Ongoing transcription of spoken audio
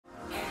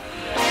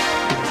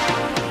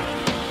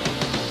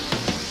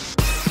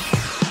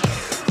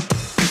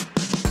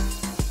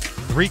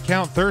3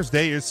 Count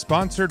Thursday is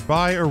sponsored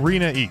by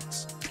Arena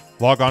Eats.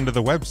 Log on to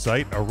the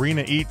website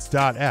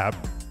arenaeats.app.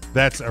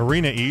 That's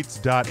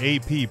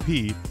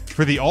arenaeats.app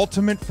for the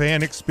ultimate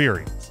fan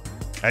experience.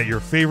 At your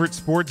favorite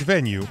sports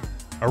venue,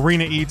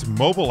 Arena Eats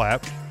mobile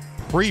app,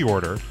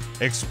 pre-order,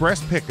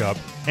 express pickup,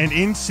 and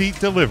in-seat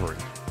delivery.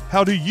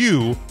 How do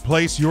you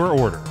place your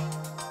order?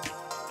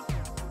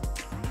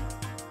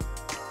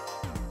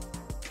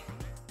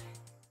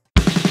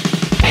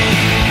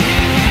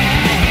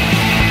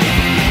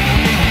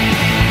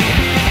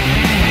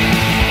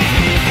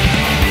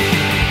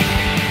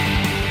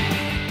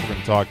 We're going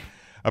to talk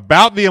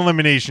about the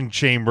Elimination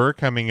Chamber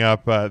coming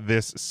up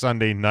this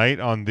Sunday night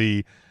on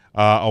the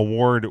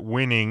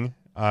award-winning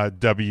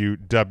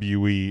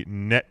WWE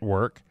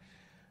Network.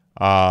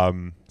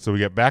 So we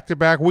get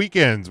back-to-back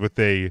weekends with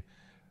a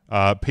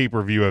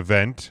pay-per-view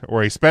event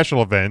or a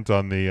special event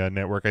on the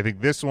network. I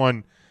think this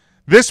one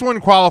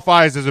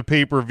qualifies as a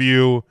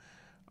pay-per-view.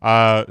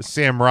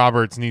 Sam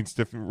Roberts needs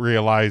to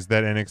realize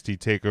that NXT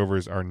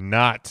takeovers are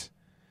not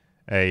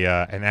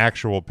an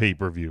actual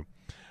pay-per-view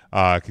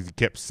because he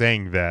kept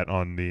saying that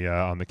on the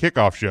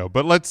kickoff show.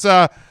 But let's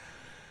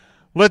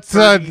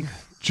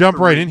jump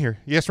right in here.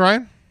 Yes,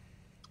 Ryan?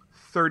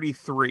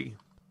 33.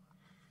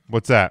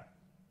 What's that?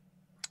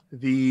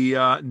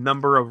 The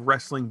number of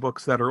wrestling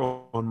books that are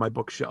on my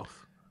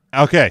bookshelf.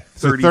 Okay,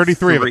 so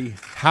 33 of them.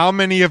 How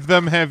many of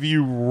them have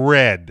you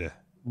read?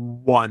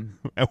 1.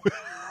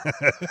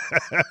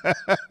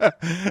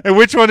 And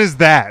which one is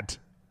that?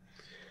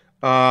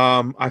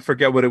 I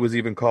forget what it was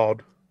even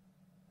called.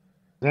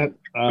 Let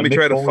me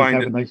try to find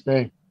have it. A nice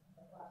day.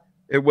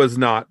 It was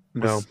not.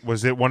 No,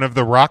 Was it one of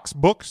the Rock's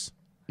books?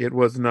 it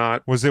was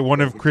not. Was it one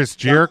of Chris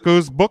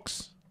Jericho's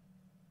books?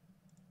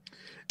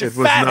 It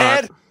was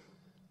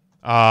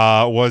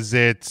not. Was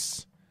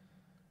it?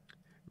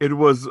 It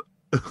was.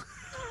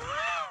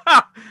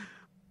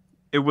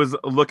 It was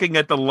Looking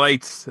at the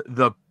Lights,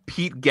 the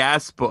Pete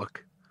Gas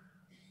book.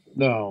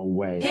 No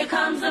way. Here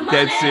comes the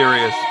money. Dead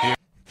serious.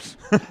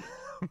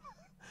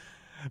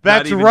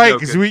 That's right,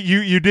 because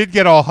you did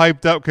get all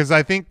hyped up because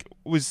I think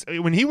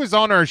when he was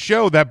on our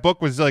show, that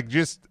book was like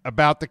just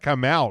about to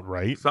come out,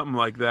 right? Something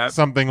like that.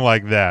 Something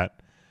like that.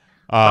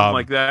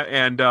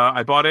 And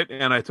I bought it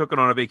and I took it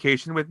on a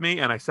vacation with me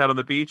and I sat on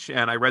the beach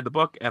and I read the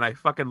book and I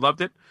fucking loved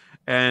it.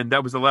 And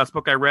that was the last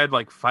book I read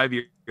like 5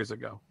 years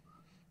ago.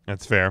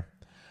 That's fair.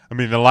 I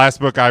mean, the last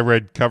book I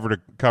read cover to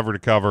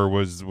cover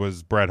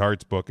was Bret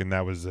Hart's book, and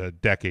that was a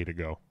decade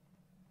ago.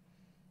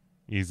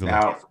 Easily.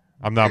 Now,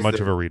 I'm not much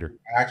of a reader.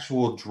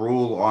 Actual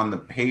drool on the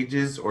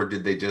pages, or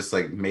did they just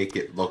like make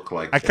it look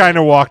like? I kind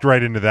of walked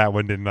right into that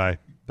one, didn't I?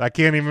 I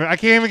can't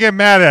even get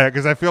mad at it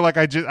because I feel like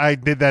I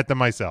did that to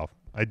myself.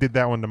 I did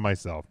that one to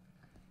myself.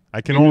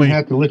 I can You only didn't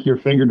have to lick your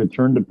finger to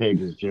turn the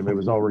pages, Jim. It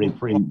was already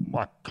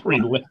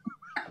pre-lit.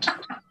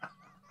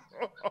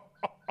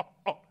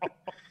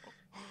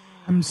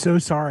 I'm so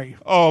sorry.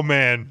 Oh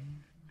man,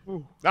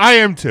 I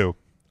am too.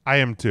 I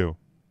That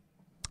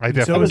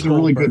definitely. was a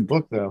really good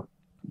book, though.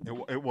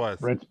 It was.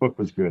 Brett's book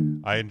was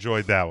good. I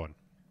enjoyed that one.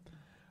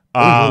 It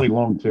was really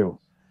long too.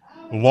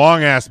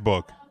 Long ass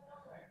book.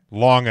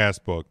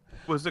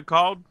 What's it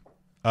called?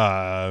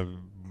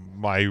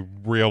 My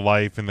real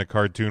life in the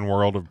cartoon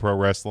world of pro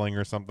wrestling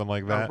or something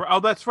like that.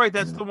 Oh, that's right.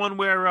 That's the one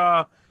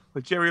where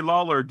with Jerry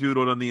Lawler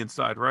doodled on the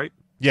inside, right?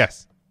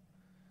 Yes.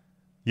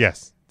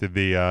 Did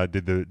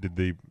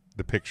the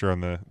picture on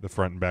the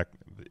front and back,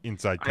 the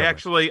inside cover.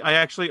 I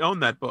actually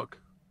own that book.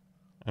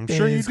 I'm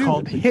sure you do. It's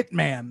called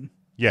Hitman.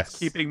 Yes.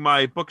 Keeping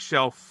my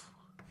bookshelf.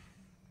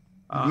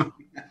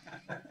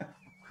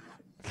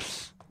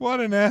 What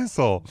an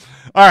asshole.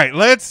 All right,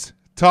 let's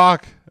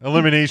talk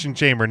Elimination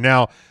Chamber.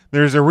 Now,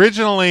 there's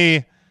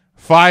originally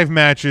 5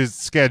 matches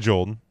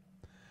scheduled.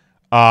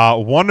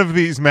 One of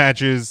these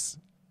matches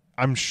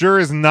I'm sure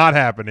is not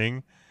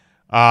happening.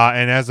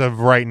 And as of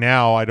right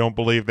now, I don't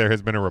believe there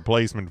has been a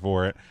replacement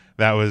for it.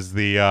 That was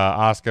the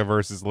Asuka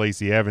versus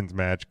Lacey Evans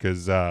match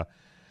because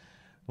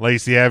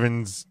Lacey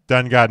Evans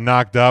done got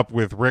knocked up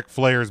with Ric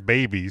Flair's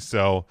baby.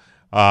 So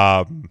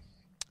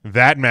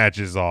that match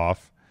is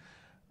off.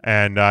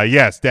 And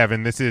yes,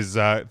 Devin, this is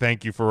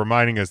thank you for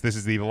reminding us. This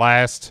is the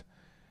last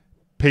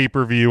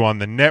pay-per-view on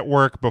the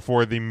network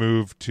before the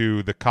move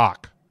to the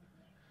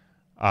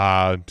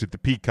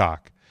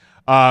Peacock.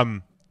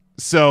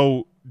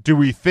 So do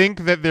we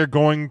think that they're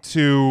going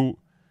to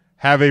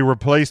have a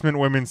replacement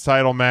women's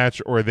title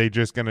match, or are they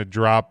just going to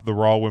drop the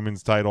Raw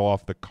women's title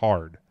off the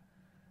card?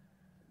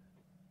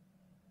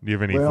 Do you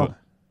have any thought?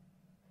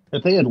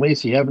 If they had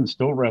Lacey Evans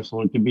still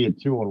wrestle, it could be a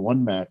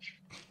 2-on-1 match,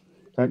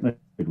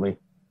 technically.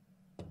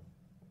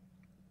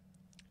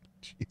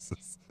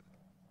 Jesus.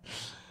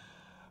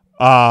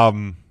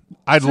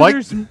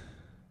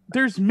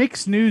 There's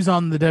mixed news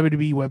on the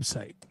WWE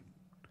website.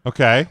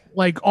 Okay.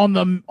 Like on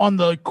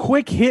the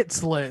quick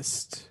hits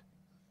list,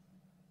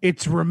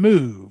 it's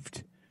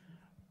removed.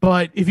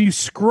 But if you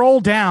scroll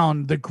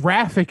down, the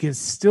graphic is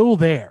still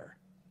there.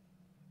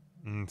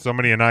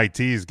 Somebody in IT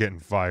is getting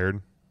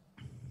fired.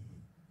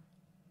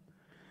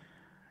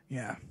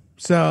 Yeah.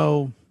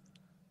 So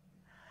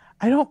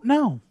I don't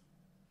know.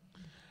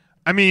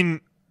 I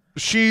mean,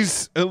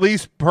 she's, at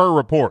least per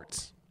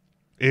reports,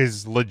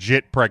 is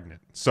legit pregnant.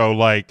 So,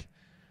 like,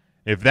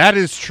 if that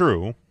is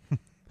true,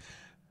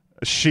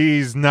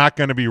 she's not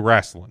going to be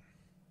wrestling.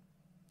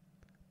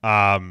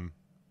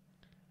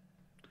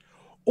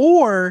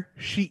 Or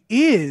she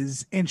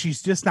is, and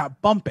she's just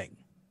not bumping.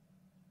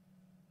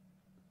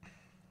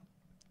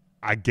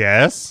 I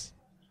guess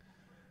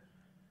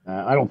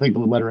I don't think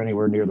they'll let her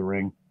anywhere near the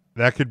ring.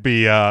 that could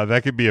be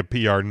a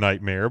PR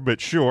nightmare, but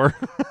sure.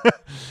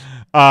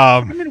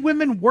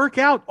 Women work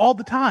out all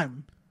the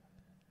time.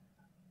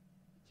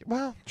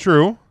 Well,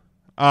 true.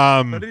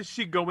 What is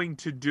she going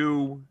to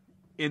do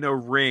in a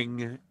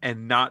ring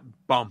and not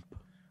bump?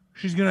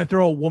 She's gonna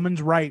throw a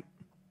woman's right.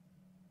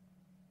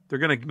 They're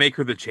going to make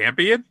her the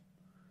champion?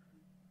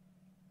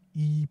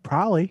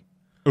 Probably.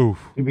 Oof.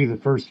 She'd be the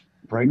first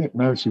pregnant.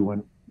 No, she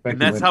went. And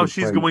that's how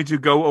she's going to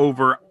go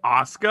over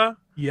Asuka?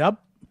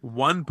 Yep.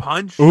 One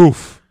punch?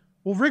 Oof.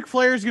 Well, Ric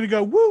Flair's gonna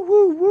go woo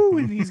woo woo,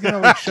 and he's gonna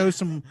like show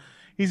some.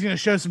 He's gonna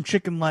show some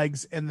chicken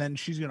legs, and then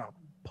she's gonna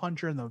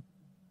punch her in the.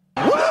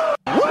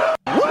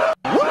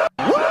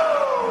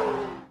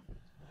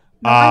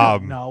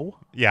 No.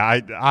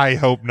 Yeah, I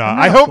hope not. I'm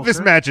not I a hope this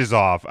booker. match is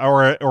off,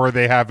 or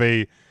they have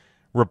a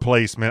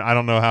replacement. I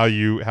don't know how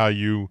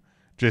you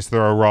just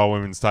throw a Raw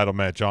Women's Title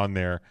match on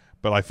there,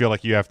 but I feel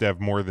like you have to have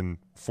more than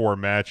 4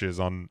 matches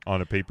on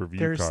a pay-per-view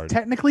There's card.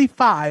 technically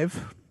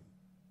 5.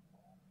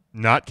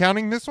 Not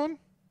counting this one?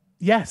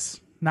 Yes,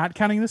 not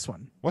counting this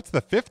one. What's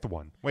the 5th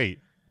one? Wait.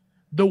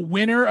 The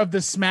winner of the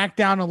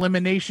SmackDown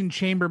Elimination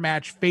Chamber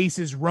match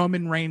faces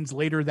Roman Reigns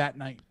later that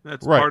night.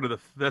 That's Right. part of the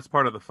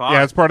 5.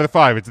 Yeah, it's part of the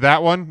 5. It's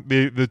that one,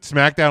 the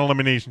SmackDown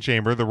Elimination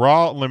Chamber, the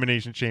Raw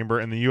Elimination Chamber,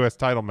 and the U.S.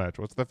 title match.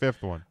 What's the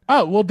 5th one?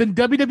 Oh, well, then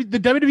the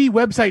WWE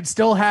website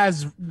still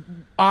has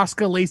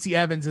Asuka Lacey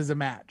Evans as a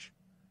match.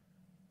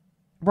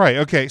 Right.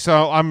 Okay.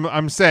 So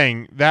I'm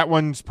saying that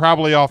one's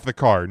probably off the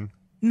card.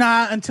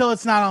 Nah, until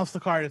it's not off the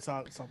card, it's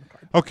on the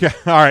card. Okay.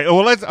 All right.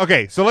 Well,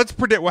 so let's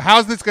predict. Well,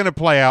 how's this going to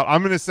play out?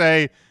 I'm going to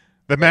say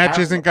the match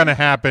isn't going to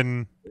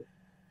happen,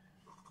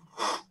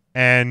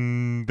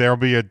 and there'll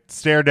be a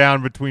stare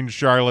down between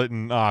Charlotte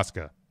and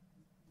Asuka.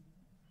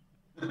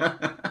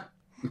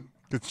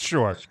 It's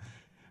sure.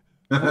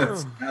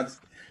 That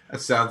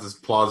sounds as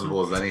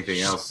plausible as anything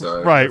else.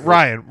 So Right,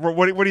 Ryan.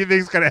 What do you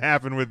think is going to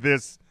happen with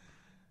this?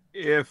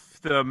 If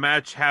the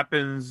match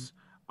happens,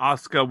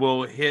 Asuka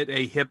will hit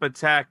a hip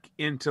attack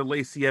into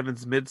Lacey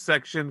Evans'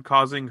 midsection,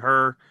 causing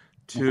her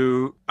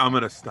to... I'm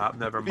going to stop.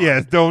 Never mind.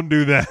 Yes, don't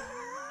do that.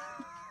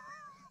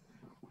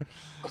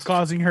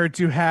 Causing her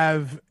to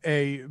have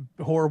a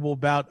horrible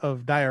bout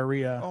of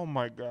diarrhea. Oh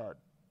my God.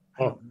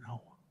 I don't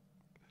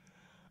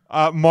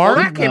know. Mark.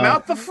 That came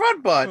out the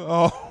front butt.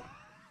 Oh.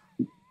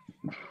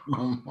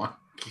 Oh my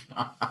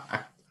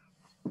god!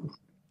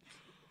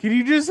 Can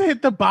you just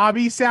hit the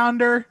Bobby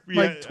sounder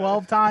Yeah. like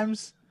 12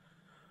 times?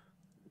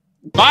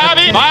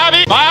 Bobby.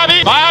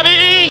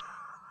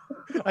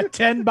 A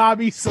 10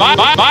 Bobby salute.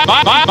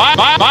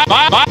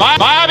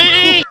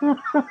 Bobby.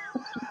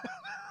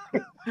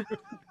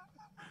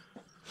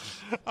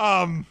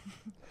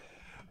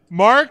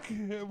 Mark.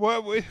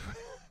 What?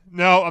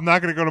 No, I'm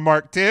not going to go to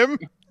Mark. Tim.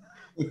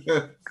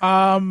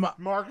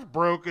 Mark's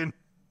broken.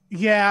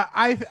 Yeah,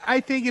 I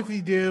think if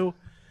you do,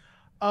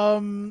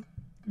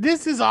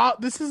 this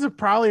is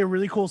probably a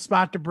really cool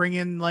spot to bring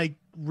in like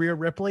Rhea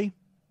Ripley.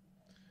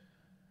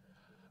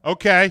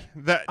 Okay,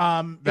 that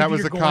if was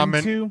you're a going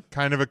comment, to.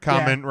 kind of a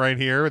comment right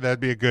here. That'd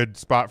be a good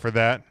spot for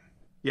that.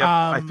 Yep.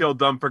 I feel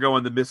dumb for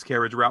going the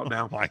miscarriage route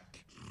now. Like,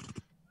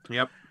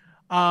 Yep.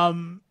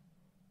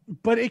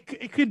 But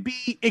it could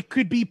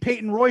be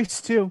Peyton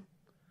Royce too.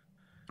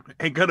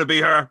 Ain't gonna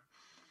be her.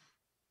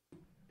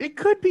 It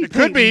could be. it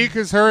could be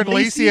because her and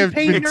Lacey have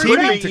Peyton, been It Peyton could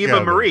teaming be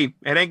together. Eva Marie.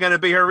 It ain't gonna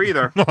be her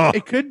either.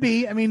 It could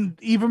be. I mean,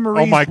 Eva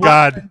Marie. Oh my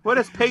God! What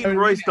has Peyton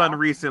Royce done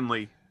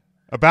recently?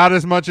 About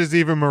as much as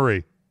Eva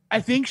Marie. I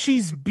think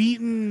she's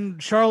beaten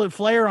Charlotte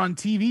Flair on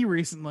TV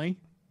recently.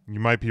 You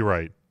might be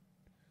right.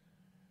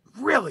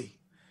 Really?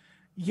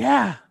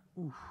 Yeah.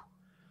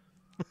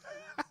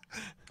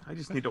 I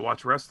just need to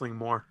watch wrestling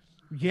more.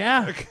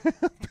 Yeah.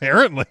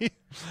 Apparently.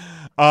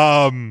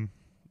 But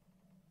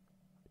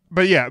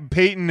yeah,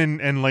 Peyton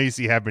and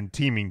Lacey have been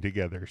teaming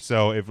together.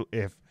 So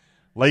if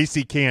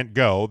Lacey can't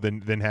go,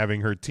 then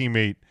having her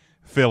teammate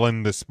fill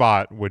in the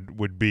spot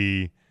would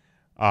be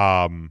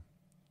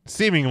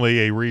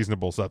seemingly a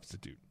reasonable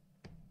substitute.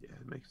 Yeah,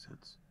 it makes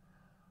sense.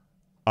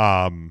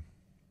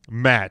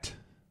 Matt,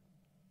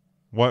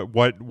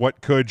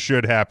 what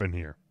should happen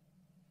here?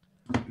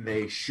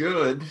 They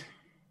should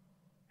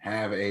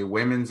have a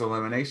women's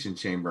elimination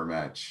chamber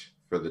match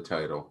for the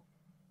title.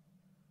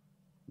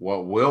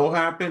 What will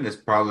happen is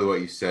probably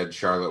what you said.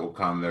 Charlotte will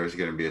come. There's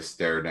going to be a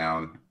stare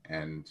down,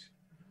 and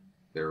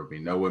there will be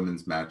no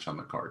women's match on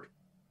the card.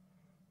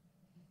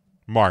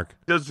 Mark.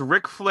 Does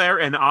Ric Flair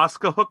and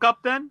Asuka hook up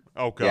then?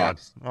 Oh God.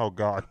 Yes. Oh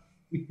God.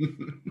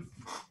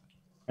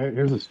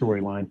 Here's a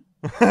storyline.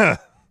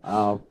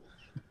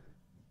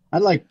 I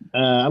like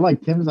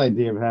Tim's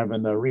idea of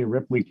having Rhea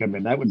Ripley come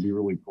in. That would be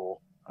really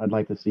cool. I'd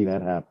like to see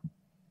that happen.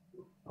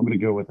 I'm going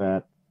to go with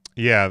that.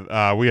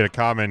 Yeah, we had a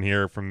comment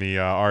here from the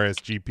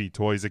RSGP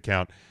Toys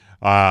account.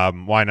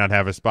 Why not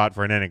have a spot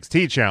for an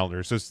NXT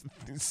challenger? So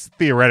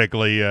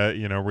theoretically,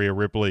 Rhea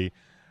Ripley,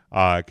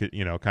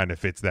 kind of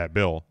fits that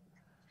bill.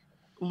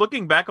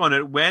 Looking back on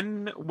it,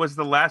 when was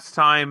the last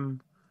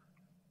time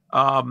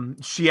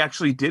she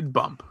actually did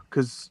bump?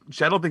 Because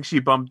I don't think she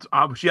bumped.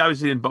 She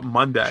obviously didn't bump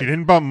Monday. She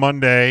didn't bump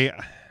Monday.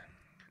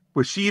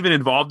 Was she even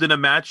involved in a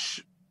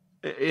match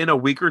in a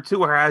week or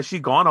two, or has she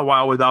gone a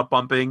while without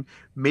bumping?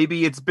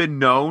 Maybe it's been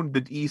known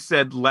that E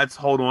said, "Let's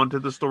hold on to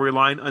the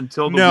storyline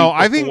until the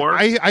week before."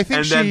 I think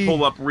and then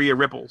pull up Rhea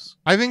Ripples.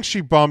 I think she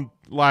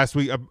bumped last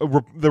week.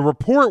 The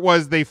report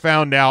was they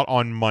found out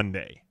on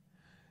Monday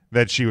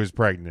that she was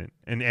pregnant,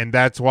 and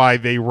that's why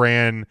they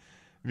ran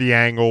the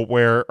angle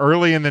where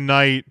early in the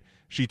night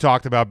she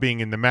talked about being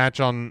in the match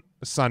on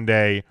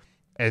Sunday,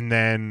 and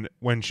then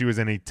when she was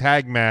in a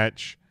tag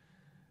match,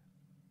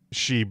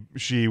 she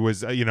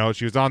was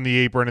she was on the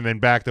apron and then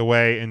backed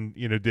away and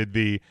did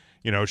the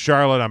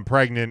Charlotte, I'm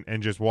pregnant,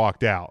 and just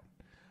walked out.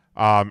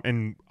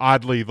 And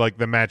oddly, like,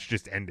 the match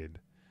just ended.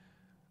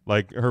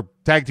 Like, her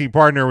tag team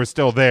partner was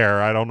still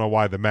there. I don't know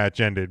why the match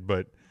ended,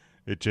 but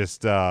it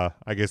just I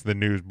guess the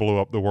news blew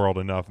up the world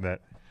enough that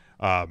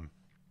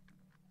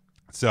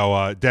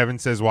so Devin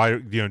says, why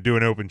do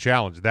an open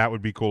challenge? That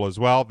would be cool as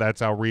well.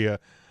 That's how Rhea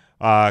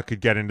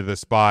could get into the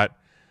spot.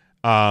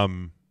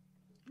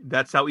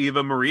 That's how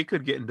Eva Marie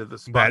could get into the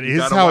spot. That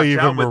is how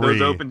Eva Marie. With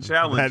those open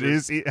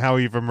challenges. That is how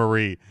Eva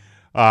Marie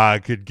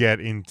could get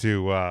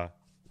into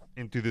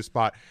the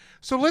spot.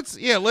 So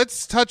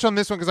let's touch on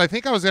this one, because I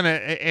think I was going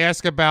to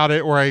ask about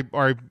it, or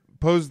I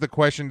posed the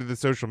question to the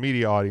social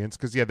media audience,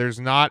 because there's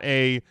not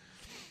a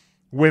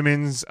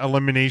women's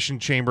elimination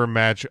chamber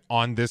match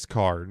on this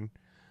card.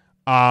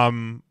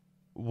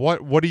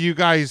 What do you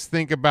guys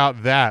think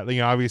about that?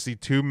 Obviously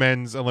 2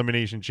 men's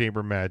elimination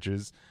chamber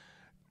matches.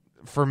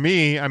 For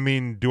me, I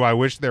mean, do I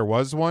wish there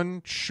was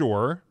one?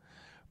 Sure.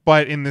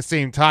 But in the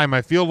same time,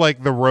 I feel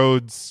like the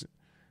roads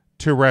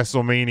to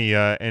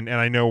WrestleMania, and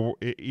I know,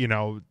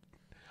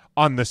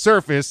 on the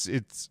surface,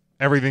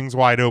 everything's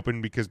wide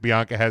open because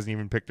Bianca hasn't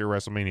even picked her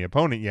WrestleMania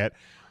opponent yet.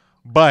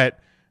 But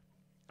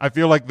I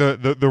feel like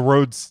the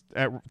roads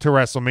to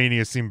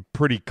WrestleMania seem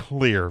pretty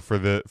clear for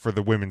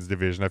the women's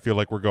division. I feel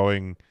like we're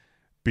going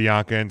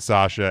Bianca and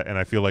Sasha, and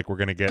I feel like we're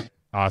going to get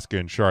Asuka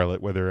and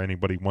Charlotte, whether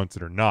anybody wants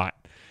it or not.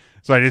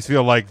 So I just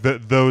feel like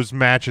those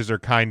matches are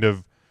kind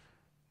of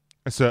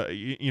so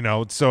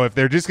if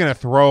they're just going to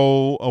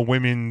throw a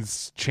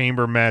women's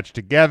chamber match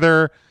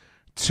together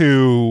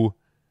for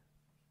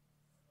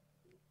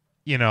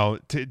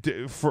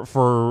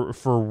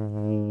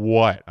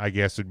what, I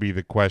guess, would be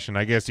the question.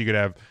 I guess you could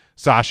have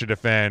Sasha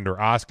defend or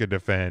Asuka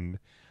defend,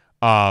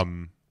 but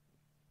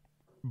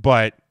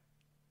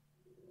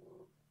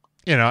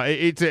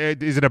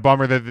is it a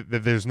bummer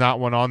that there's not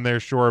one on there?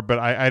 Sure, but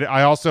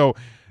I also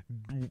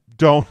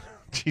don't.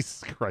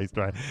 Jesus Christ,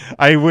 man.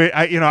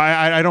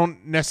 I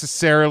don't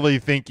necessarily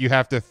think you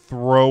have to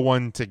throw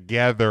one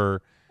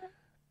together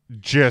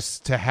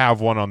just to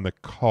have one on the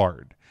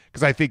card,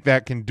 because I think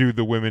that can do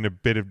the women a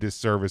bit of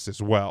disservice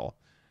as well.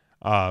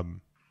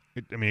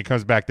 It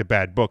comes back to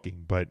bad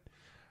booking, but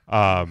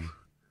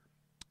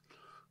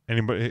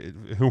anybody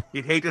who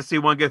you'd hate to see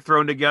one get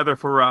thrown together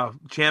for a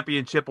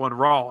championship on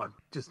Raw. It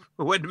just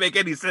wouldn't make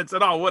any sense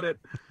at all, would it?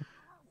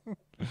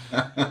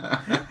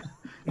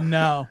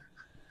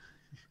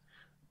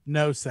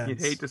 No sense.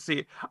 You'd hate to see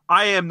it.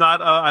 I am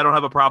not. I don't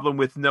have a problem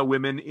with no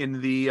women in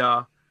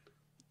the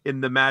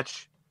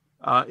match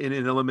in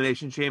an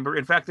elimination chamber.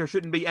 In fact, there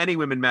shouldn't be any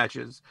women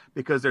matches,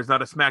 because there's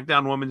not a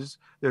SmackDown women's,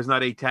 there's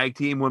not a tag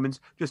team women's.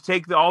 Just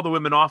take all the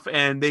women off,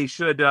 and they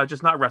should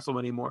just not wrestle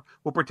anymore.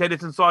 We'll pretend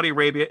it's in Saudi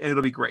Arabia, and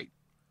it'll be great.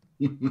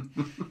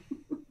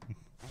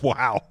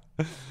 Wow.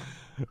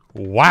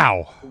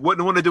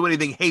 Wouldn't want to do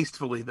anything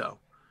hastefully, though.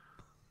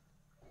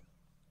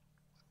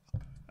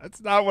 That's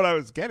not what I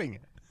was getting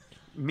at.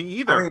 Me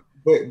either.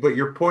 But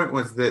your point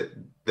was that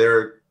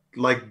they're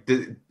like,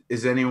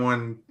 is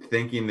anyone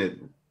thinking that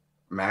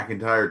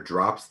McIntyre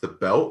drops the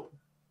belt?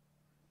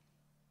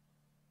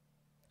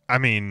 I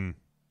mean,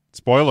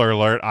 spoiler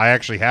alert, I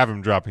actually have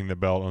him dropping the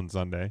belt on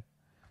Sunday.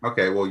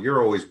 Okay, well,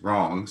 you're always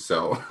wrong,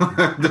 so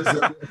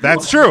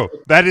that's true.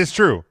 That is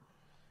true.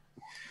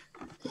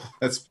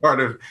 That's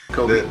part of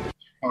the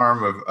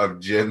charm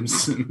of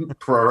Jim's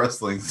pro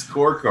wrestling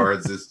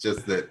scorecards. Is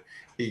just that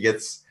he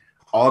gets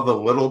all the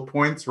little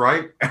points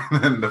right,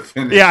 and then the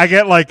finish. Yeah, I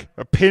get like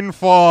a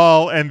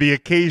pinfall and the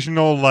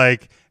occasional,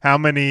 like, how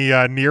many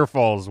near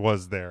falls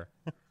was there?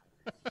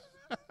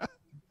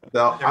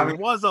 So, there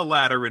was a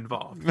ladder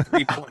involved.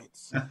 3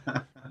 points.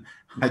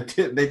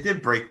 They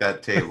did break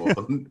that table.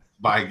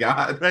 My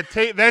God,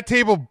 that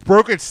table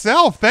broke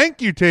itself. Thank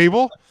you,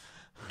 table.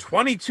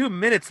 22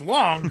 minutes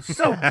long.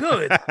 So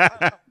good.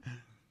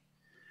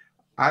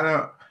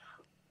 I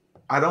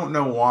I don't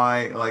know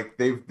why. Like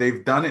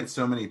they've done it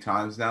so many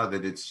times now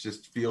that it's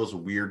just feels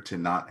weird to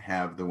not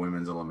have the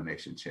women's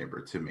elimination chamber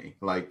to me.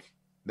 Like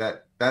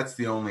that's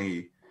the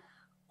only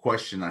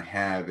question I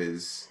have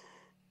is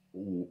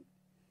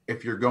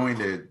if you're going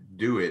to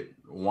do it,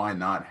 why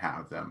not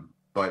have them?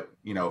 But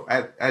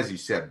as you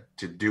said,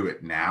 to do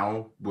it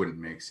now wouldn't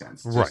make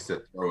sense. Right. Just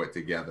to throw it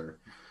together,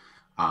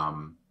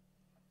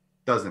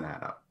 doesn't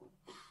add up.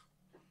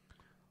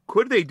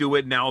 Could they do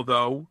it now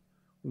though,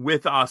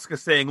 with Asuka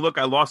saying, "Look,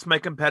 I lost my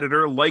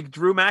competitor, like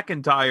Drew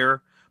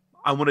McIntyre.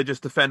 I want to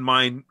just defend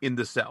mine in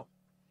the cell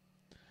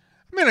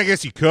I mean, I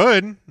guess you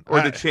could.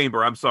 or the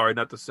chamber." I'm sorry,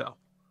 not the cell.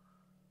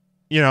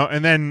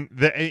 And then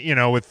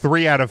with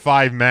 3 out of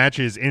 5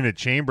 matches in a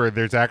chamber,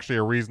 there's actually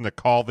a reason to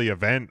call the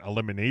event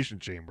Elimination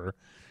Chamber.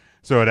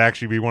 So it'd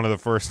actually be one of the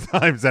first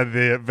times that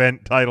the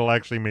event title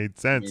actually made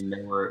sense. I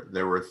mean,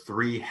 there were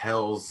 3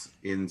 hells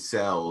in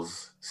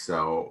cells,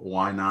 so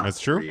why not? That's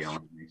true. 3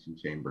 elimination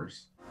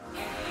chambers.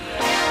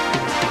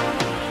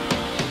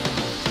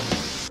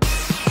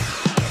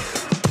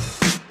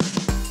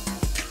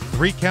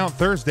 Three Count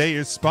Thursday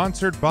is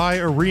sponsored by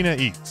Arena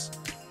Eats.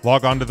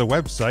 Log on to the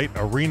website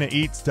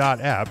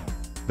arenaeats.app.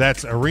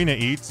 That's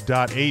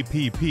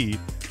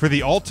arenaeats.app for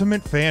the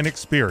ultimate fan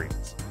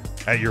experience.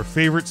 At your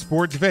favorite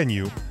sports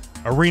venue,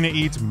 Arena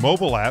Eats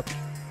mobile app,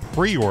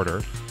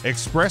 pre-order,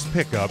 express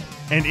pickup,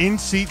 and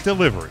in-seat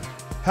delivery.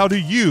 How do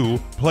you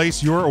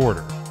place your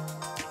order?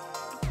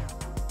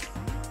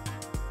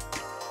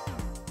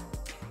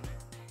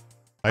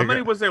 How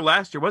many was there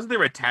last year? Wasn't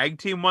there a tag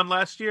team one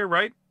last year,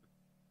 right?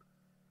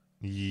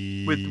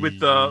 With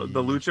the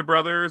Lucha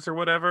Brothers or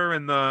whatever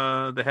and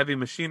the Heavy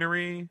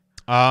Machinery.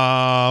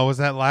 Was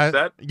that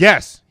last?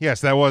 Yes,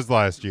 that was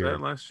last year. Was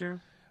that last year?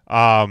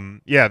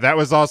 Yeah, that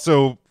was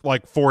also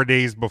like 4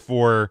 days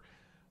before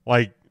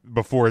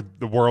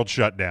the world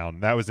shut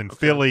down. That was in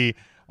Philly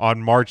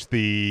on March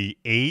the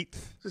 8th.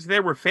 So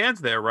there were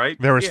fans there, right?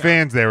 There was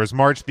fans there. It was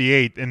March the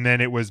 8th, and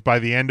then it was by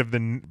the end of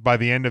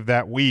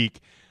that week,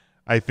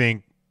 I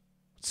think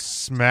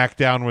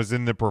SmackDown was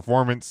in the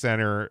Performance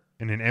Center,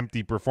 in an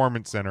empty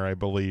Performance Center, I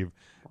believe,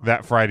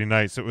 that Friday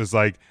night. So it was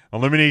like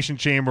Elimination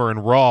Chamber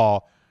and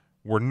Raw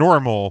were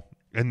normal,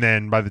 and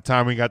then by the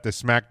time we got to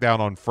SmackDown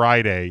on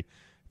Friday,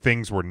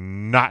 things were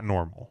not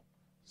normal.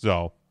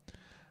 So,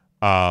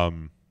 I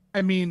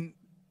mean,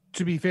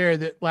 to be fair,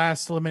 that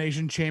last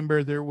Elimination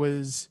Chamber, there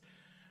was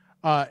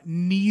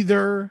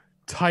neither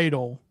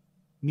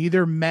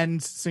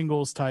men's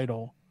singles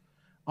title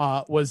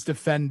was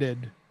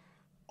defended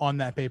on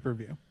that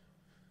pay-per-view.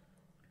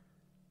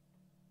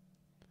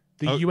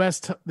 The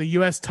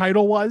US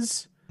title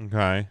was.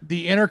 Okay.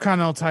 The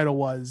Intercontinental title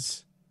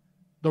was.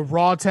 The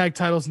Raw tag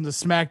titles and the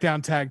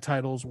SmackDown tag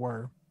titles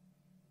were.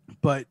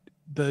 But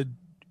the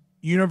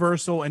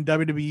Universal and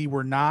WWE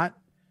were not.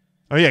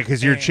 Oh, yeah,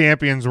 because your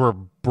champions were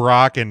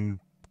Brock and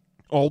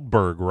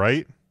Oldberg,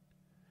 right?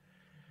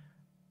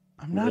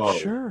 I'm not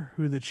sure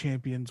who the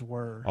champions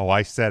were. Oh,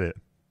 I said it.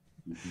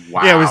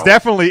 Wow. Yeah, it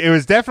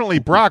was definitely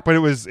Brock, but it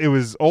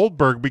was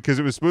Oldberg because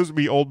it was supposed to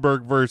be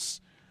Oldberg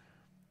versus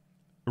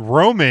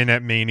Roman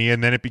at Mania,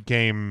 and then it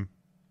became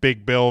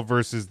Big Bill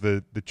versus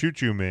the Choo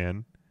Choo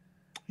Man.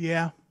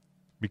 Yeah,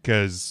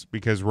 because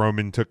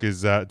Roman took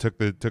his took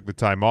the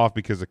time off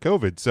because of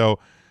COVID. So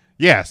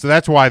yeah, so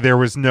that's why there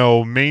was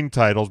no main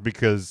titles,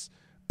 because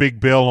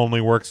Big Bill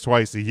only works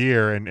twice a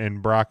year,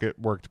 and Brockett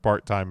worked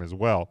part time as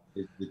well.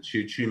 Is the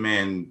Choo Choo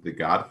Man the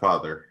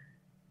Godfather?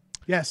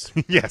 Yes.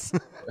 Yes.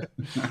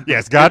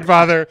 Yes.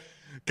 Godfather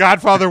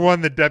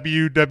won the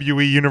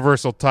WWE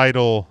Universal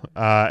title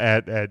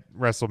at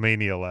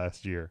WrestleMania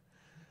last year.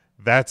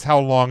 That's how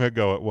long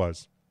ago it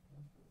was.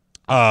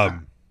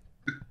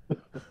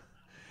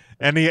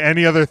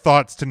 Any other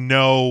thoughts to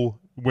no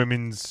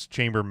women's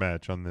chamber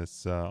match on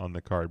this on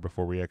the card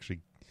before we actually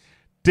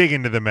dig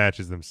into the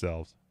matches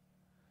themselves?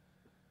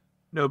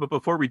 No, but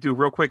before we do,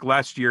 real quick,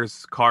 last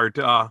year's card,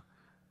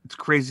 it's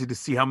crazy to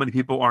see how many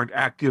people aren't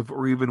active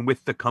or even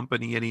with the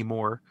company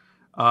anymore.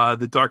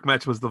 The dark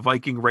match was the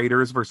Viking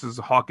Raiders versus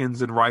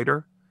Hawkins and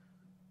Ryder.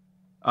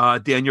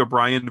 Daniel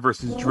Bryan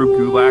versus Drew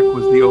Gulak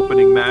was the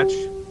opening match.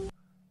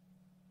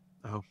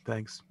 Oh,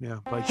 thanks. Yeah,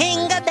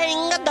 Viking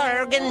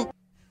Raiders.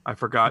 I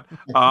forgot.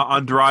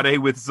 Andrade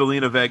with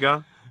Zelina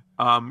Vega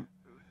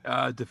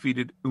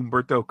defeated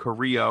Humberto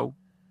Carrillo.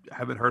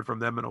 Haven't heard from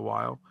them in a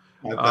while.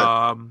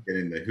 Get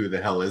into who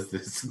the hell is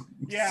this?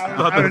 Yeah,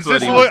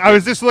 I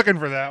was just looking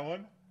for that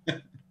one.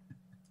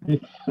 The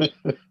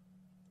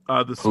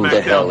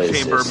SmackDown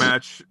Chamber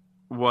match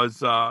was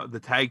the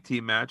tag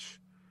team match,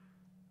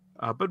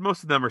 but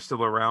most of them are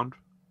still around.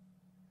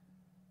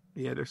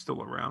 Yeah, they're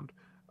still around.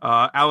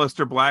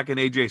 Aleister Black and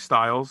AJ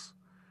Styles,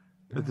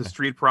 the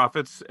Street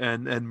Profits,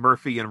 and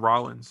Murphy and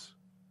Rollins.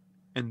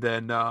 And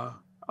then,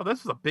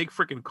 this was a big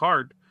freaking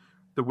card.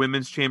 The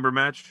women's chamber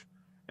match.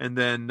 And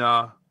then,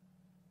 the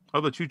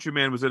Choo Choo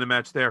Man was in a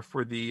match there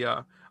for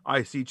the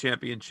IC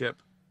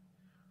championship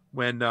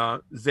when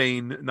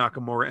Zayn,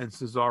 Nakamura, and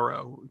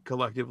Cesaro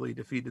collectively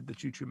defeated the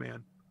Choo Choo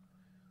Man.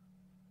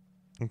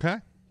 Okay.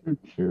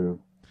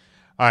 True.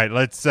 All right,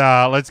 let's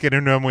get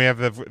into them. We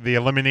have the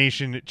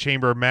Elimination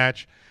Chamber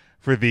match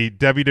for the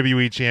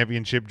WWE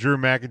Championship. Drew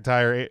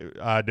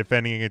McIntyre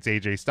defending against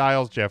AJ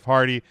Styles, Jeff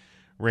Hardy,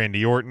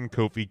 Randy Orton,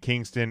 Kofi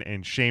Kingston,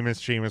 and Sheamus.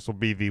 Sheamus will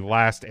be the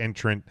last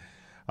entrant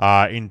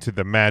into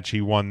the match.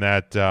 He won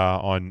that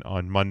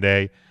on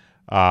Monday.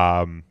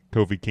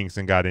 Kofi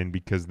Kingston got in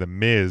because The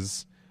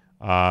Miz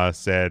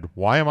said,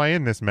 "Why am I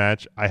in this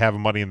match? I have a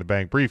Money in the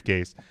Bank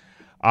briefcase."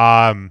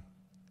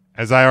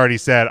 As I already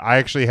said, I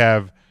actually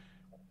have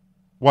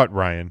what,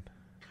 Ryan?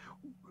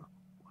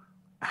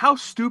 How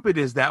stupid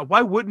is that?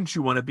 Why wouldn't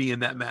you want to be in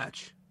that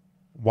match?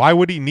 Why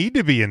would he need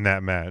to be in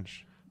that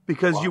match?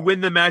 Because you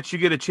win the match, you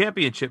get a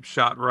championship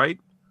shot, right?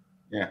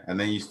 Yeah, and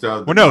then you still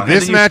have Well, no,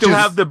 this and then match you still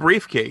is have the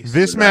briefcase.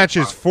 this match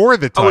is for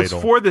the title. Oh, it's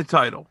for the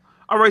title.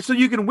 All right, so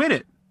you can win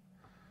it.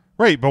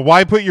 Right, but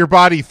why put your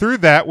body through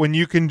that when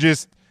you can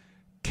just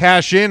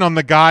cash in on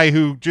the guy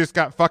who just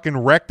got fucking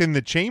wrecked in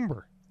the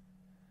chamber?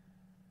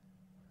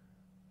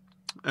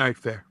 All right,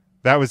 fair.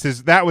 That was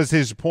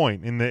his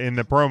point in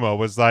the promo,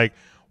 was like,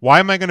 why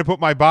am I going to put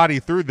my body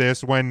through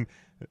this when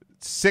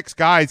 6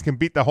 guys can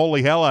beat the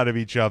holy hell out of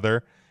each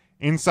other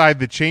inside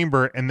the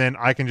chamber, and then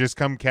I can just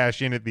come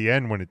cash in at the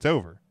end when it's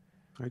over?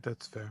 All right,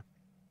 that's fair.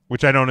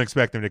 Which I don't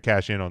expect him to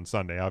cash in on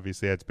Sunday.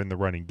 Obviously, that's been the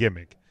running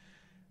gimmick.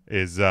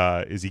 Is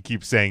he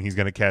keeps saying he's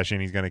going to cash in,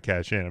 he's going to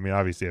cash in. I mean,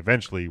 obviously,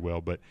 eventually he will,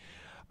 but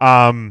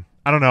I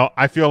don't know.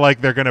 I feel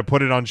like they're going to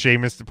put it on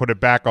Sheamus to put it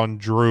back on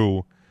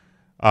Drew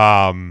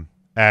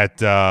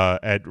at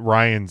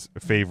Ryan's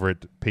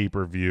favorite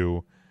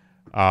pay-per-view,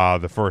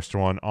 the first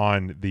one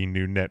on the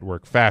new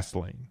network,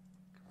 Fastlane.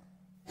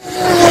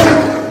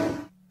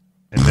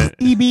 And then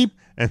beep.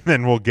 And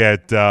then we'll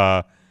get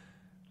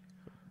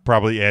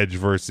probably Edge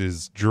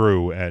versus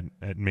Drew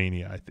at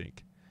Mania, I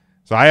think.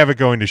 So I have it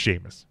going to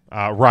Sheamus.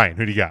 Ryan,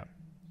 who do you got?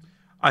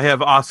 I have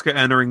Asuka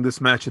entering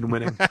this match and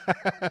winning.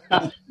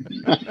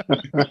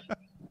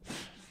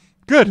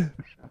 Good.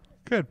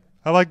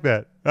 I like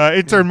that.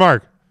 Intern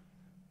Mark.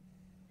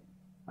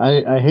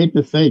 I hate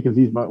to say, because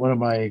he's one of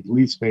my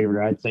least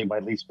favorite. I'd say my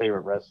least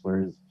favorite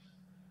wrestler is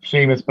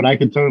Sheamus, but I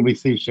can totally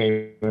see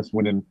Sheamus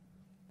winning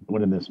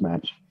this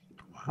match.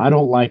 I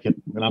don't like it,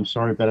 and I'm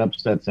sorry if that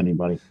upsets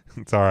anybody.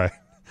 It's all right.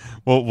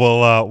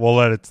 We'll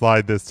let it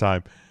slide this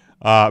time.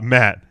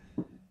 Matt.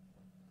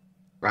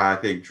 I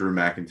think Drew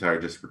McIntyre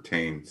just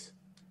retains.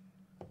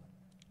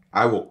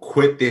 I will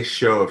quit this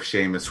show if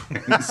Sheamus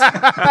wins.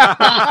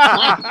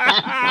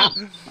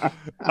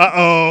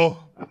 Uh-oh.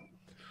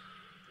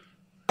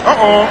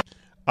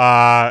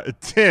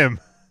 Tim.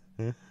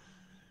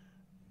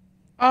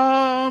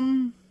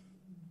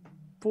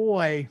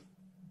 Boy.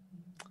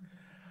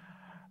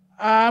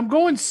 I'm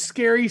going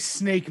scary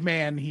snake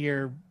man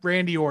here,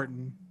 Randy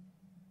Orton.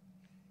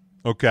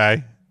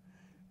 Okay.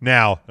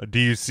 Now, do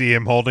you see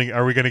him holding?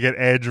 Are we going to get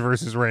Edge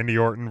versus Randy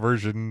Orton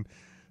version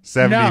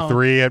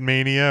 73 at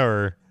Mania,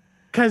 or?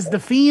 Because the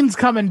Fiend's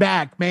coming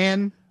back,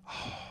 man.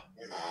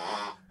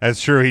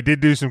 That's true. He did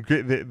do some.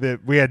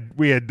 We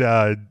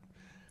had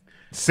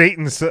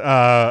Satan's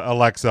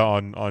Alexa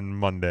on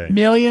Monday.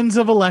 Millions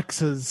of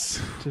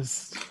Alexas.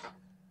 Just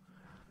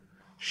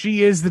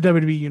she is the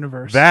WWE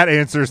universe. That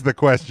answers the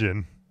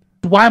question.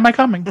 Why am I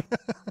coming?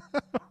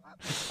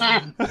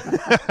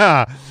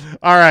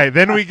 All right,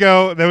 then we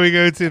go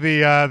to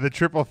the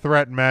triple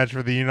threat match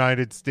for the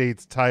United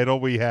States title.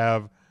 We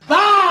have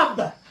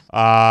Bob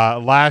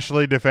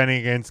Lashley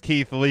defending against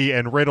Keith Lee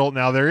and Riddle.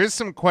 Now there is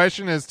some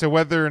question as to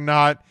whether or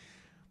not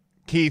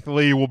Keith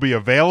Lee will be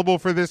available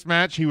for this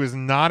match. He was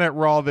not at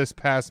Raw this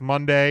past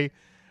Monday.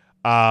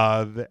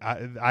 I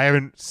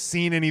haven't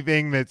seen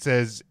anything that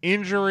says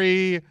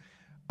injury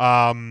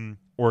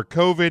or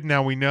COVID.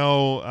 Now we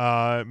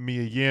know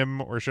Mia Yim,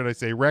 or should I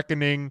say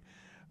Reckoning,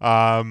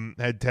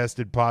 had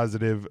tested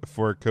positive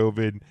for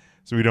COVID,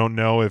 so we don't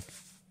know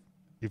if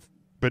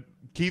but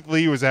Keith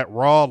Lee was at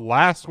Raw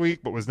last week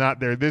but was not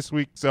there this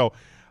week, so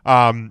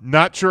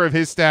not sure of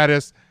his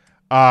status.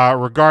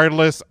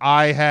 Regardless,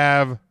 I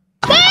have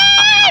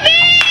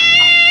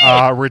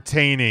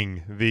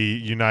retaining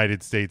the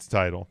United States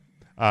title.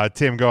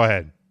 Tim, go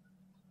ahead.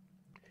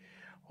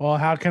 Well,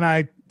 how can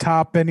I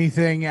top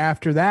anything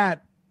after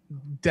that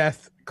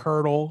death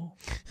curdle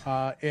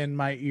in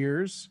my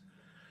ears?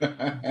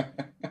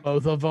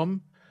 Both of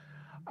them.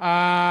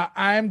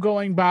 I'm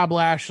going Bob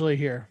Lashley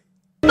here.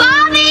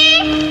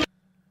 Bobby!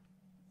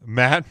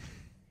 Matt?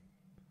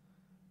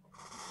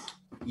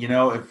 You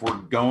know, if we're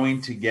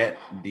going to get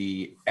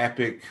the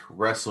epic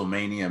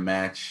WrestleMania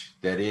match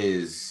that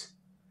is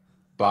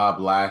Bob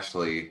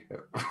Lashley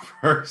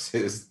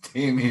versus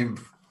Damian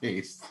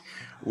Priest,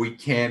 we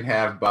can't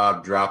have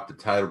Bob drop the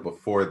title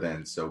before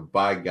then. So,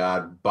 by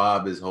God,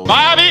 Bob is holding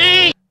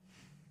Bobby!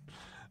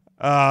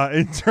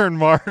 Intern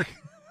Mark.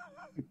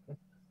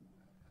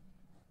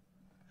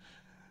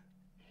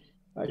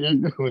 I gotta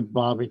go with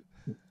Bobby.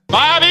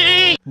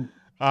 Bobby!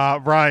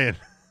 Ryan.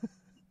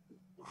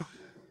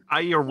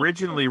 I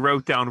originally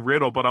wrote down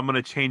Riddle, but I'm going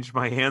to change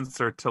my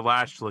answer to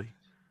Lashley.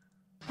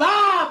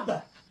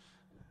 Bob!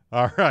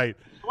 All right.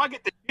 Well, I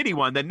get the shitty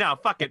one, then now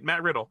fuck it,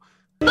 Matt Riddle.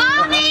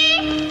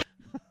 Bobby!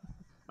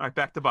 All right,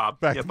 back to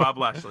Bob. Back yeah, to Bob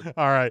Lashley.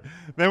 All right.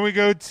 Then we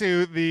go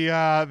to the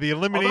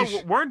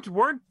elimination. Although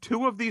weren't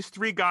two of these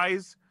three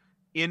guys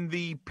in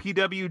the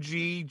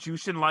PWG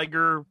Jushin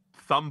Liger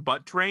thumb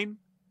butt train?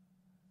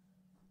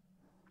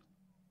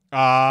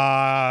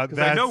 Because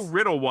I know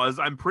Riddle was.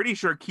 I'm pretty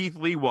sure Keith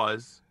Lee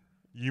was.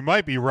 You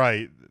might be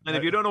right. And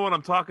if you don't know what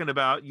I'm talking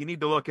about, you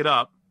need to look it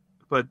up.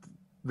 But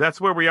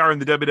that's where we are in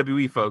the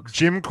WWE, folks.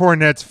 Jim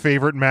Cornette's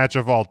favorite match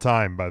of all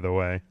time, by the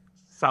way.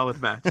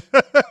 Solid match.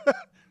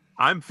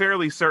 I'm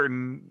fairly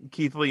certain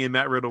Keith Lee and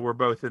Matt Riddle were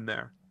both in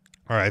there.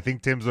 All right, I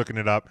think Tim's looking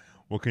it up.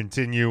 We'll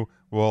continue.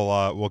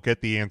 We'll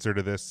get the answer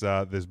to this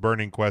this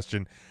burning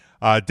question.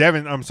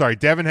 Devin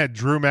had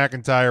Drew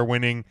McIntyre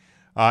winning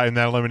in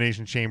that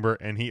Elimination Chamber,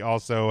 and he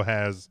also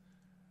has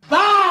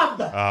Bob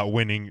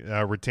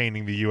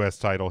retaining the U.S.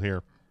 title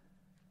here.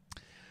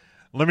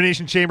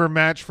 Elimination Chamber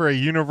match for a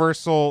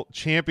Universal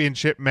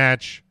Championship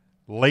match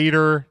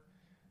later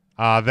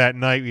that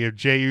night. We have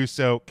Jey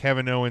Uso,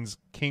 Kevin Owens,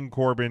 King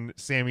Corbin,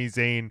 Sami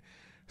Zayn,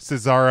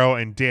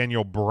 Cesaro, and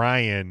Daniel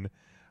Bryan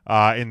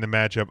in the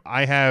matchup.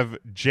 I have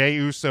Jey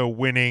Uso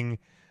winning.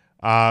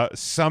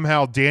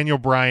 Somehow Daniel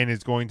Bryan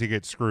is going to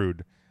get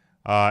screwed,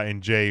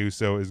 and Jey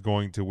Uso is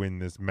going to win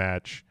this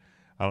match.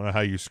 I don't know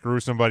how you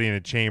screw somebody in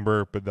a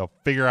chamber, but they'll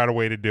figure out a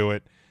way to do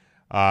it.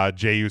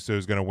 Jey Uso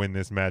is going to win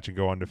this match and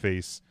go on to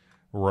face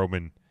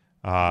Roman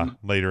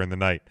later in the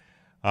night.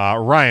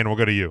 Ryan, we'll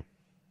go to you.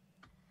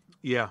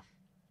 Yeah.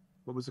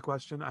 What was the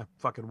question? I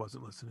fucking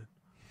wasn't listening.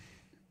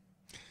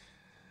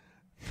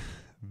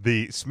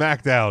 The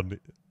SmackDown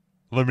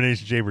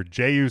Elimination Chamber,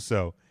 Jey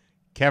Uso,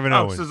 Kevin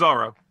Owens.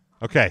 Cesaro.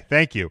 Okay,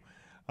 thank you.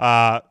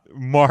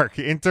 Mark,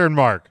 intern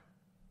Mark.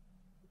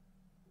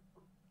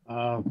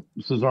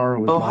 Cesaro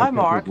was my hi, pick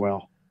Mark. as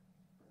well.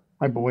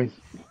 Hi, boys.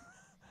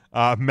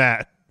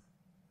 Matt.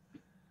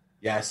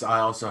 Yes, I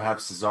also have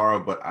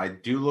Cesaro, but I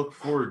do look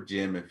forward,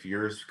 Jim, if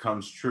yours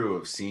comes true,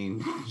 of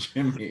seeing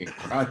Jimmy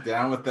right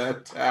down with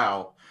that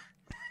towel.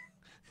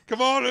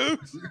 Come on,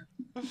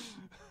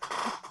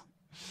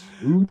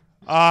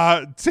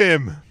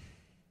 Tim.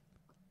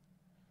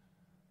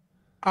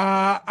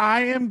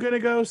 I am gonna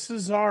go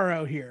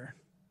Cesaro here.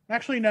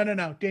 Actually, no.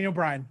 Daniel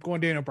Bryan. Going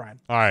Daniel Bryan.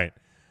 All right.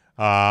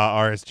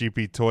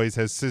 RSGP Toys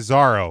has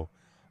Cesaro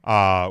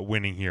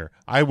winning here.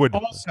 I would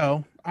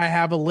Also, I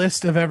have a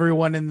list of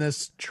everyone in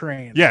this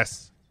train.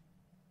 Yes.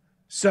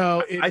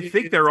 So I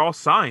think they're all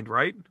signed,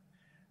 right?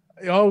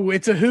 Oh,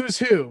 it's a who's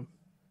who.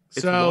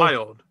 It's So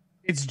wild.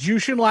 it's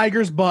Jushin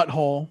Liger's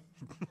butthole.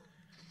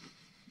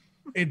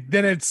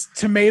 Then it's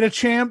Tomato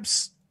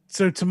Champs,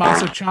 so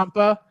Tommaso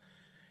Ciampa.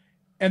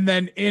 And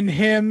then in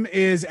him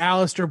is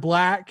Aleister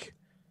Black.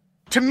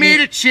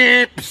 Tomato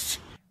chips.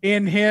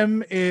 In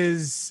him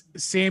is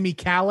Sammy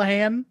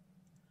Callahan.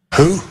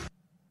 Who?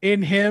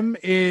 In him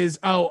is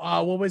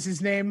what was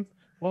his name?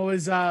 What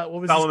was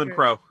Solomon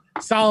Crow.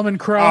 Solomon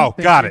Crow. Oh,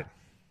 Thank got you.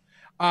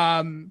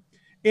 it.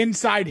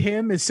 Inside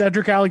him is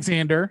Cedric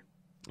Alexander.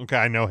 Okay,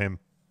 I know him.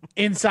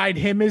 Inside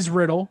him is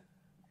Riddle.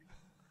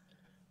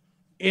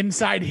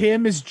 Inside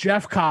him is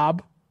Jeff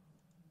Cobb.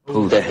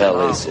 Who the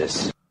hell is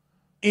this?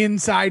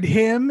 Inside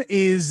him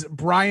is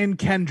Brian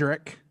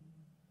Kendrick.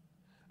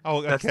 Oh,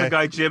 okay. That's the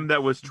guy, Jim,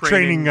 that was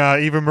training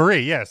Eva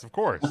Marie. Yes, of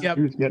course. Yep.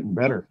 He was getting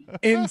better.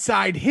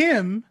 Inside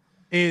him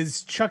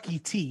is Chucky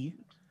T,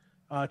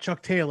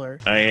 Chuck Taylor.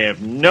 I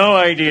have no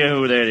idea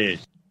who that is.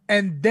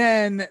 And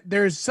then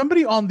there's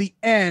somebody on the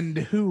end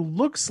who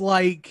looks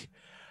like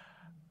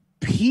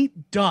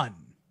Pete Dunne.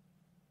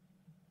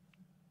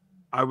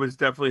 I was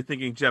definitely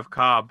thinking Jeff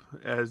Cobb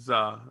as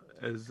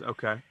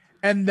okay.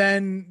 And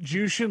then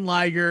Jushin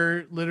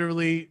Liger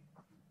literally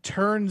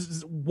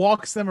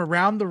walks them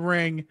around the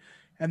ring,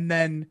 and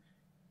then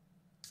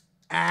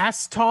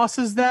ass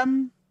tosses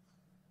them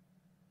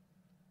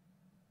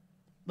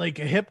like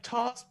a hip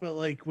toss, but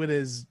like with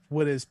his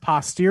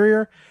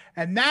posterior.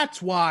 And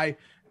that's why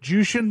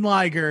Jushin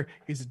Liger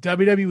is a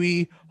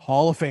WWE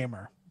Hall of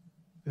Famer.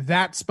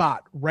 That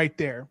spot right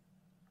there.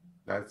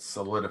 That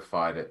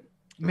solidified it.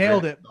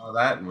 Nailed it. Saw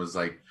that and was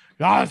like,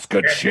 Oh, that's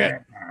good shit.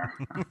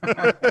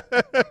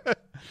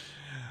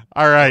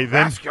 All right,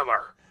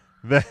 Vascular.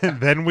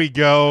 then we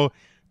go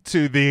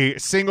to the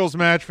singles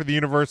match for the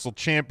Universal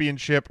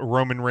Championship.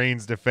 Roman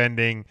Reigns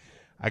defending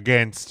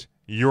against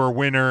your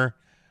winner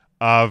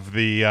of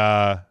the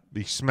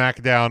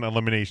SmackDown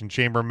Elimination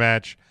Chamber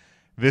match.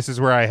 This is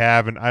where I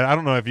have, and I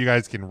don't know if you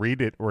guys can read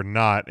it or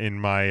not in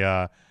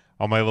my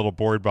on my little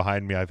board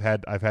behind me. I've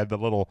had the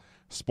little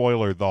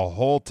spoiler the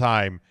whole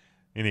time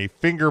in a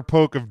finger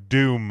poke of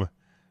doom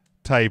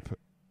type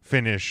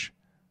finish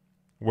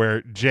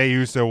where Jey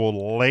Uso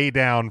will lay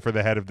down for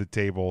the head of the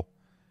table.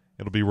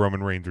 It'll be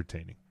Roman Reigns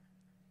retaining.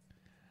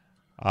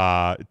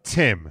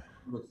 Tim.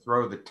 to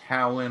throw the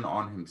towel in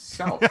on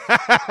himself.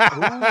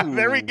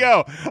 There we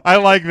go. I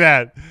like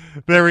that.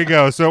 There we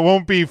go. So it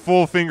won't be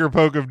full finger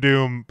poke of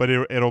doom, but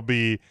it'll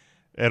be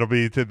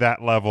to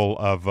that level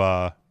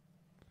of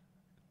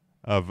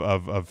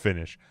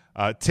finish.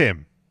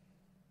 Tim.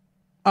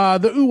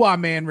 The Uwa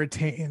man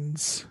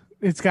retains.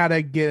 It's got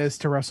to get us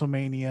to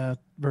WrestleMania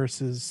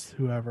versus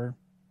whoever.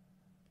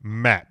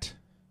 Matt.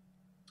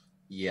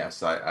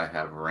 Yes, I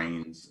have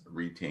Reigns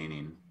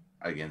retaining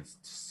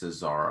against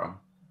Cesaro.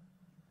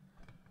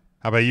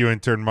 How about you,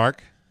 intern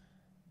Mark?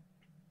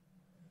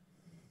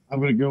 I'm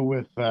going to go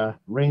with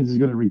Reigns is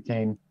going to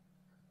retain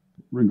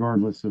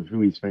regardless of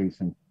who he's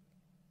facing.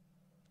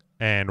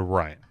 And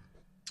Ryan.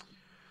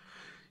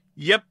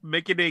 Yep,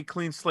 make it a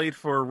clean slate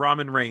for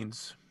Roman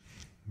Reigns.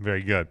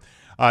 Very good.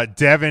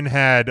 Devin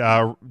had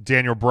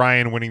Daniel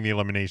Bryan winning the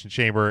Elimination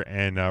Chamber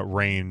and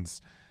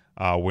Reigns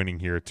winning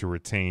here to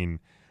retain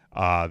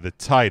the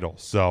title.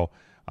 So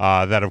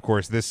that, of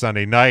course, this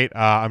Sunday night,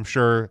 I'm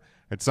sure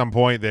at some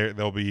point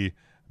there'll be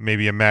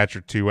maybe a match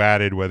or two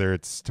added, whether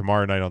it's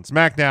tomorrow night on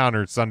SmackDown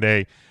or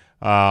Sunday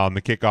on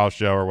the kickoff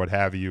show or what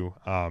have you.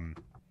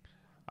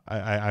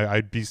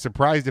 I'd be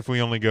surprised if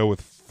we only go with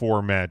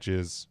 4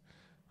 matches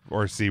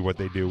or see what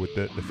they do with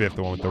the fifth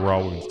one with the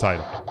Raw Women's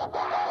title.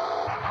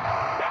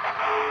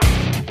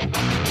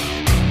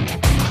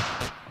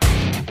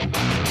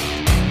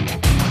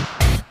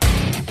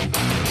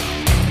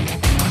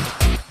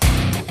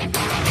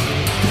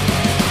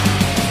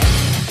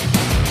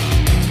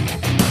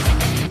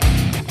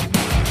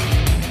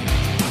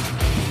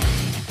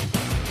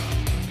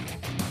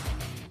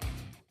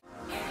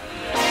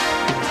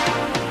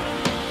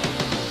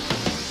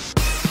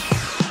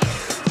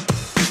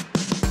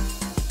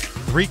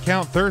 Three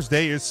Count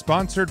Thursday is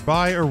sponsored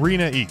by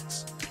Arena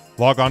Eats.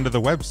 Log on to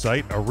the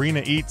website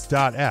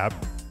arenaeats.app,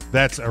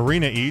 that's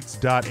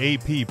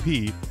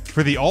arenaeats.app,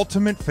 for the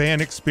ultimate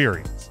fan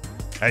experience.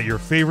 At your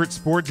favorite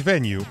sports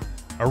venue,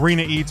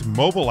 Arena Eats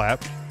mobile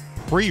app,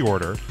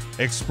 pre-order,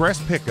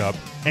 express pickup,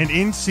 and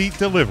in-seat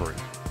delivery.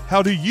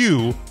 How do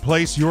you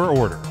place your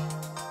order?